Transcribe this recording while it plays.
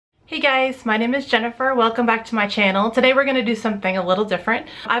Hey guys, my name is Jennifer. Welcome back to my channel. Today we're going to do something a little different.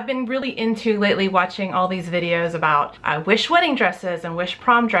 I've been really into lately watching all these videos about Wish wedding dresses and Wish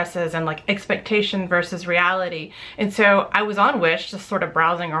prom dresses and like expectation versus reality. And so I was on Wish just sort of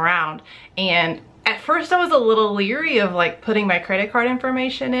browsing around, and at first I was a little leery of like putting my credit card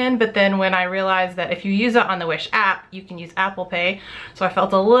information in, but then when I realized that if you use it on the Wish app, you can use Apple Pay. So I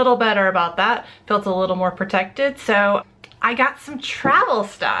felt a little better about that, felt a little more protected. So I got some travel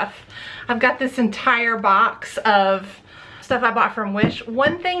stuff. I've got this entire box of stuff I bought from Wish.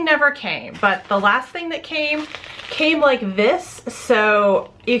 One thing never came, but the last thing that came like this,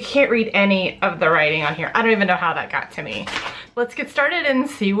 so you can't read any of the writing on here. I don't even know how that got to me. Let's get started and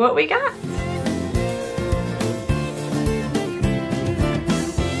see what we got.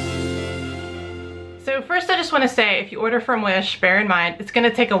 So first I just want to say, if you order from Wish, bear in mind, it's going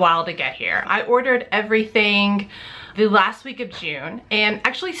to take a while to get here. I ordered everything the last week of June, and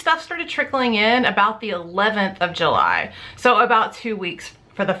actually stuff started trickling in about the 11th of July. So about 2 weeks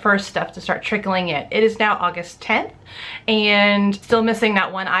for the first stuff to start trickling in. It is now August 10th and still missing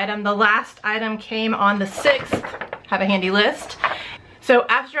that one item. The last item came on the 6th. Have a handy list. So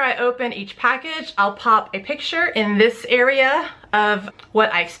after I open each package, I'll pop a picture in this area of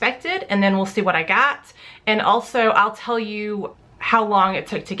what I expected, and then we'll see what I got. And also I'll tell you how long it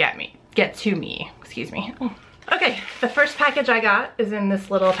took to get to me, excuse me. Okay, the first package I got is in this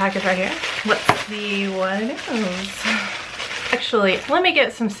little package right here. Let's see what it is. Actually, let me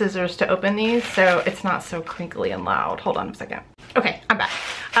get some scissors to open these so it's not so crinkly and loud. Hold on a second. Okay, I'm back.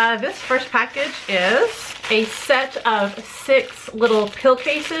 This first package is a set of 6 little pill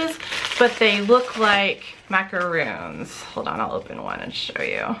cases, but they look like macaroons. Hold on, I'll open one and show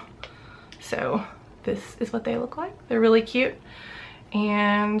you. So this is what they look like. They're really cute.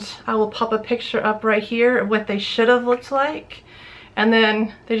 And I will pop a picture up right here of what they should have looked like. And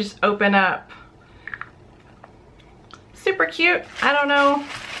then they just open up. Super cute. I don't know.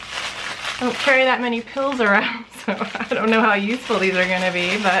 I don't carry that many pills around, so I don't know how useful these are gonna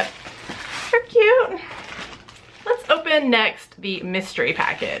be, but they're cute. Let's open next the mystery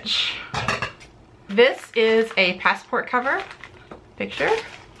package. This is a passport cover picture.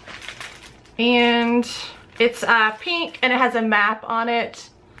 And it's pink and it has a map on it.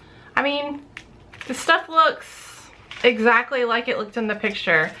 I mean, the stuff looks exactly like it looked in the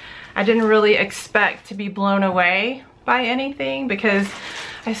picture. I didn't really expect to be blown away by anything because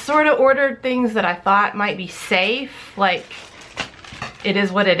I sort of ordered things that I thought might be safe, like it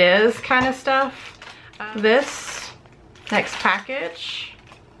is what it is kind of stuff. This next package.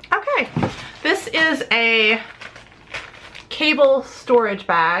 Okay, this is a cable storage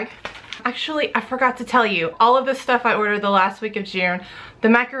bag. Actually, I forgot to tell you, all of this stuff I ordered the last week of June. The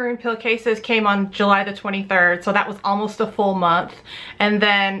macaroon pill cases came on July the 23rd, so that was almost a full month. And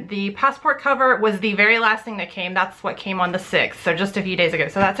then the passport cover was the very last thing that came. That's what came on the 6th, so just a few days ago.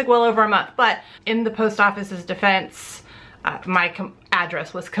 So that took well over a month. But in the post office's defense, my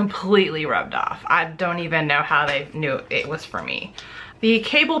address was completely rubbed off. I don't even know how they knew it was for me. The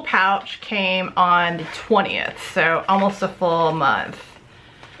cable pouch came on the 20th, so almost a full month.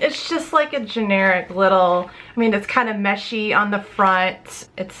 It's just like a generic little, I mean, it's kind of meshy on the front.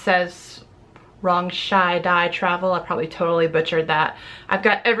 It says wrong shy die travel. I probably totally butchered that. I've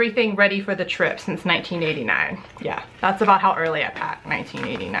got everything ready for the trip since 1989. Yeah, that's about how early I packed,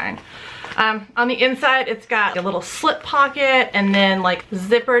 1989. On the inside, it's got a little slip pocket and then like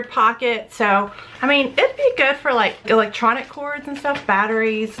zippered pocket. So, I mean, it'd be good for like electronic cords and stuff,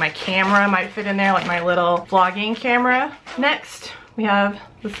 batteries. My camera might fit in there, like my little vlogging camera. Next, we have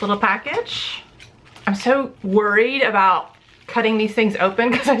this little package. I'm so worried about cutting these things open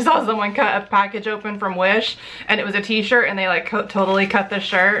because I saw someone cut a package open from Wish and it was a t-shirt and they like totally cut the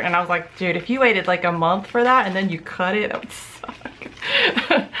shirt, and I was like, dude, if you waited like a month for that and then you cut it, that would suck.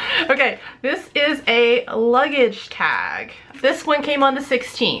 Okay, this is a luggage tag. This one came on the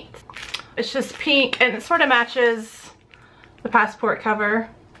 16th. It's just pink and it sort of matches the passport cover,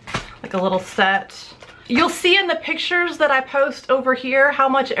 like a little set. You'll see in the pictures that I post over here how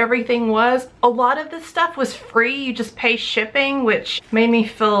much everything was. A lot of this stuff was free. You just pay shipping, which made me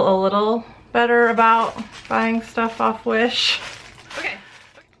feel a little better about buying stuff off Wish. Okay,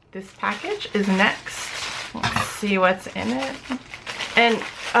 this package is next. Let's see what's in it. And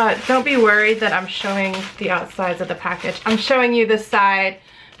don't be worried that I'm showing the outsides of the package. I'm showing you this side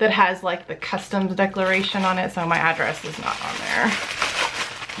that has like the customs declaration on it, so my address is not on there.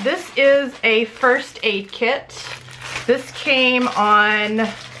 This is a first aid kit. This came on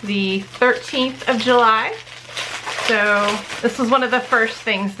the 13th of July. So this was one of the first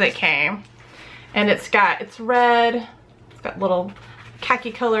things that came. And it's red, it's got little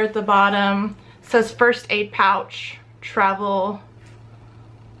khaki color at the bottom. It says first aid pouch, travel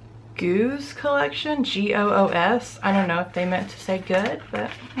Goose collection, Goos. I don't know if they meant to say good,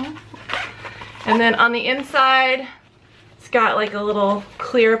 but. And then on the inside, it's got like a little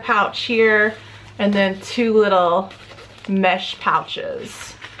clear pouch here, and then 2 little mesh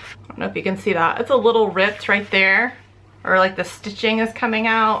pouches. I don't know if you can see that. It's a little ripped right there, or like the stitching is coming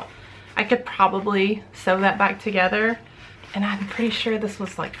out. I could probably sew that back together. And I'm pretty sure this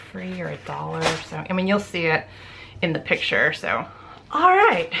was like free or $1 or so. I mean, you'll see it in the picture, so. All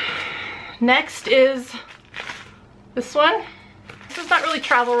right, next is this one. This is not really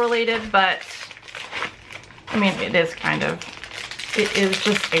travel related, but I mean, it is kind of. It is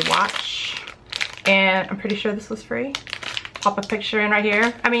just a watch, and I'm pretty sure this was free. Pop a picture in right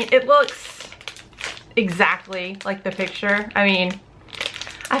here. I mean, it looks exactly like the picture. I mean,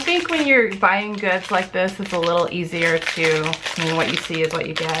 I think when you're buying goods like this, it's a little easier to, I mean, what you see is what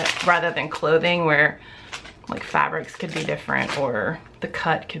you get, rather than clothing where like fabrics could be different or the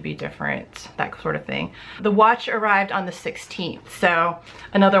cut could be different, that sort of thing. The watch arrived on the 16th, so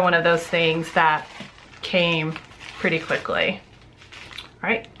another one of those things that came pretty quickly. All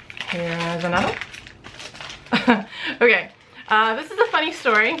right, here's another. Okay, this is a funny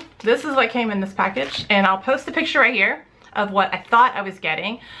story. This is what came in this package, and I'll post a picture right here of what I thought I was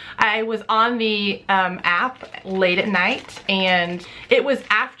getting. I was on the app late at night, and it was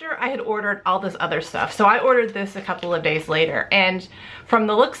after I had ordered all this other stuff. So I ordered this a couple of days later, and from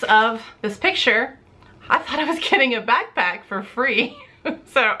the looks of this picture, I thought I was getting a backpack for free.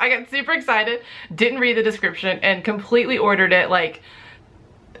 So I got super excited, didn't read the description, and completely ordered it like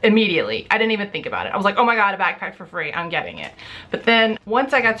immediately. I didn't even think about it. I was like, oh my God, a backpack for free, I'm getting it. But then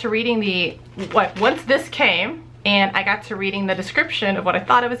once I got to reading once this came, and I got to reading the description of what I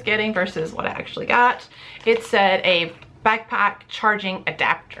thought I was getting versus what I actually got, it said a backpack charging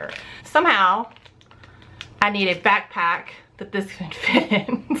adapter. Somehow, I need a backpack that this can fit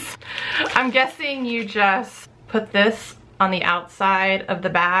in. I'm guessing you just put this on the outside of the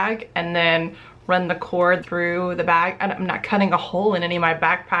bag and then run the cord through the bag. I'm not cutting a hole in any of my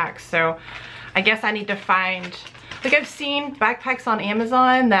backpacks, so I guess I need to find, like I've seen backpacks on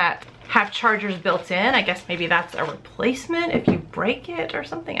Amazon that have chargers built in. I guess maybe that's a replacement if you break it or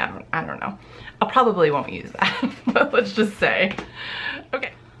something. I don't know. I probably won't use that, but let's just say.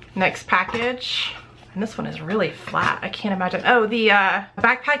 Okay, next package. And this one is really flat. I can't imagine. Oh, the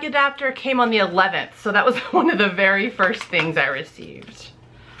backpack adapter came on the 11th. So that was one of the very first things I received.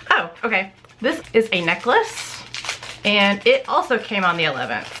 Oh, okay. This is a necklace, and it also came on the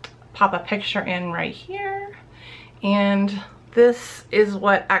 11th. Pop a picture in right here, and this is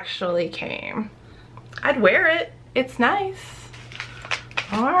what actually came. I'd wear it. It's nice.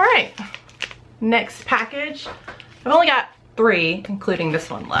 All right. Next package. I've only got 3, including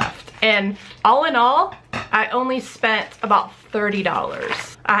this one left. And all in all, I only spent about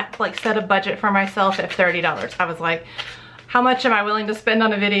 $30. I like set a budget for myself at $30. I was like, how much am I willing to spend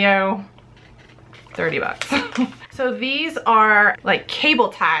on a video? 30 bucks. So these are like cable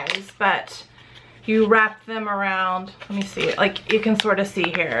ties, but you wrap them around, let me see, like you can sort of see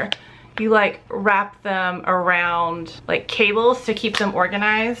here. You like wrap them around like cables to keep them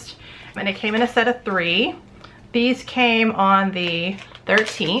organized. And it came in a set of 3. These came on the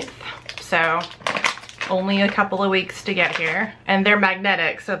 13th, so only a couple of weeks to get here. And they're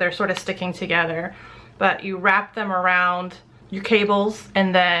magnetic, so they're sort of sticking together. But you wrap them around your cables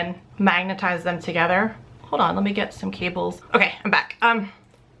and then magnetize them together. Hold on, let me get some cables. Okay, I'm back.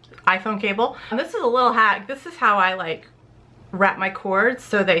 iPhone cable. And this is a little hack. This is how I like wrap my cords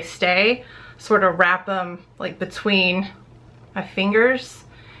so they stay. Sort of wrap them like between my fingers,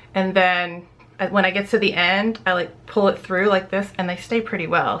 and then when I get to the end, I like pull it through like this, and they stay pretty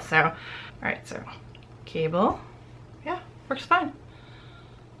well. So, all right, so cable, yeah, works fine.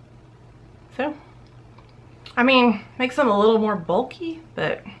 So, I mean, makes them a little more bulky,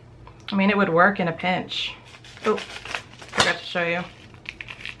 but I mean, it would work in a pinch. Oh, forgot to show you.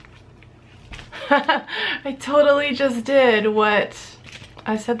 I totally just did what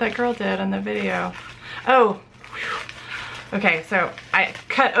I said that girl did in the video. Oh, whew. Okay, so I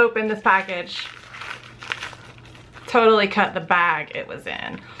cut open this package, totally cut the bag it was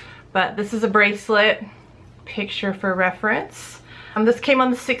in. But this is a bracelet, picture for reference. This came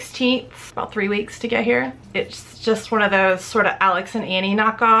on the 16th, about 3 weeks to get here. It's just one of those sort of Alex and Annie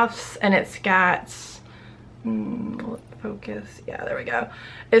knockoffs, and it's got, focus, yeah, there we go.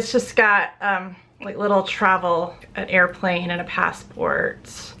 It's just got like little travel, an airplane and a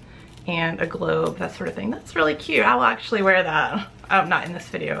passport and a globe, that sort of thing. That's really cute. I'll actually wear that. Oh, not in this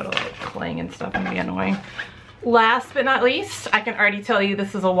video, it'll like clang and stuff and be annoying. last but not least, I can already tell you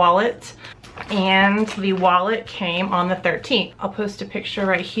this is a wallet. And the wallet came on the 13th. I'll post a picture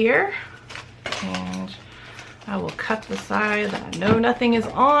right here. And I will cut the side that I know nothing is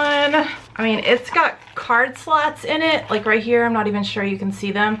on. I mean, it's got card slots in it, like right here. I'm not even sure you can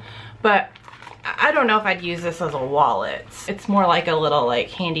see them, but I don't know if I'd use this as a wallet. It's more like a little like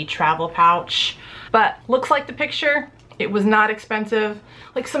handy travel pouch, but looks like the picture. It was not expensive.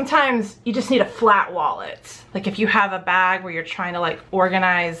 Like sometimes you just need a flat wallet. Like if you have a bag where you're trying to like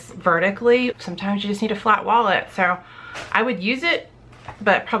organize vertically, sometimes you just need a flat wallet. So I would use it,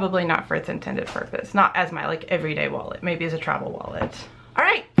 but probably not for its intended purpose. Not as my like everyday wallet, maybe as a travel wallet. All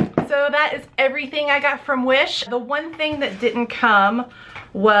right, so that is everything I got from Wish. The one thing that didn't come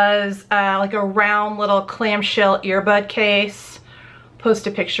was like a round little clamshell earbud case. Post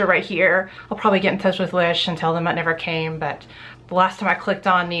a picture right here. I'll probably get in touch with Wish and tell them it never came, but the last time I clicked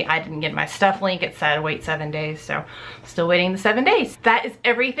on the I didn't get my stuff link, it said wait 7 days, so still waiting the 7 days. That is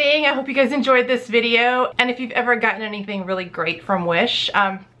everything. I hope you guys enjoyed this video, and if you've ever gotten anything really great from Wish,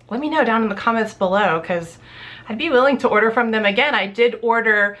 let me know down in the comments below, because I'd be willing to order from them again. I did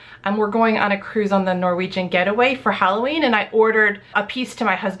order, we're going on a cruise on the Norwegian Getaway for Halloween, and I ordered a piece to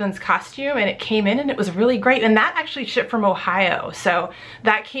my husband's costume, and it came in and it was really great. And that actually shipped from Ohio, so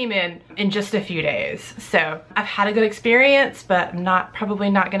that came in just a few days. So I've had a good experience, but I'm probably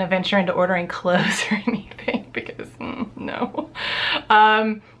not gonna venture into ordering clothes or anything because no.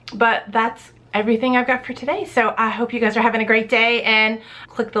 But that's everything I've got for today. So I hope you guys are having a great day, and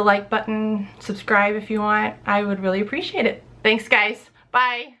click the like button, subscribe if you want. I would really appreciate it. Thanks guys,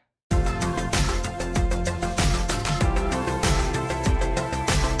 bye.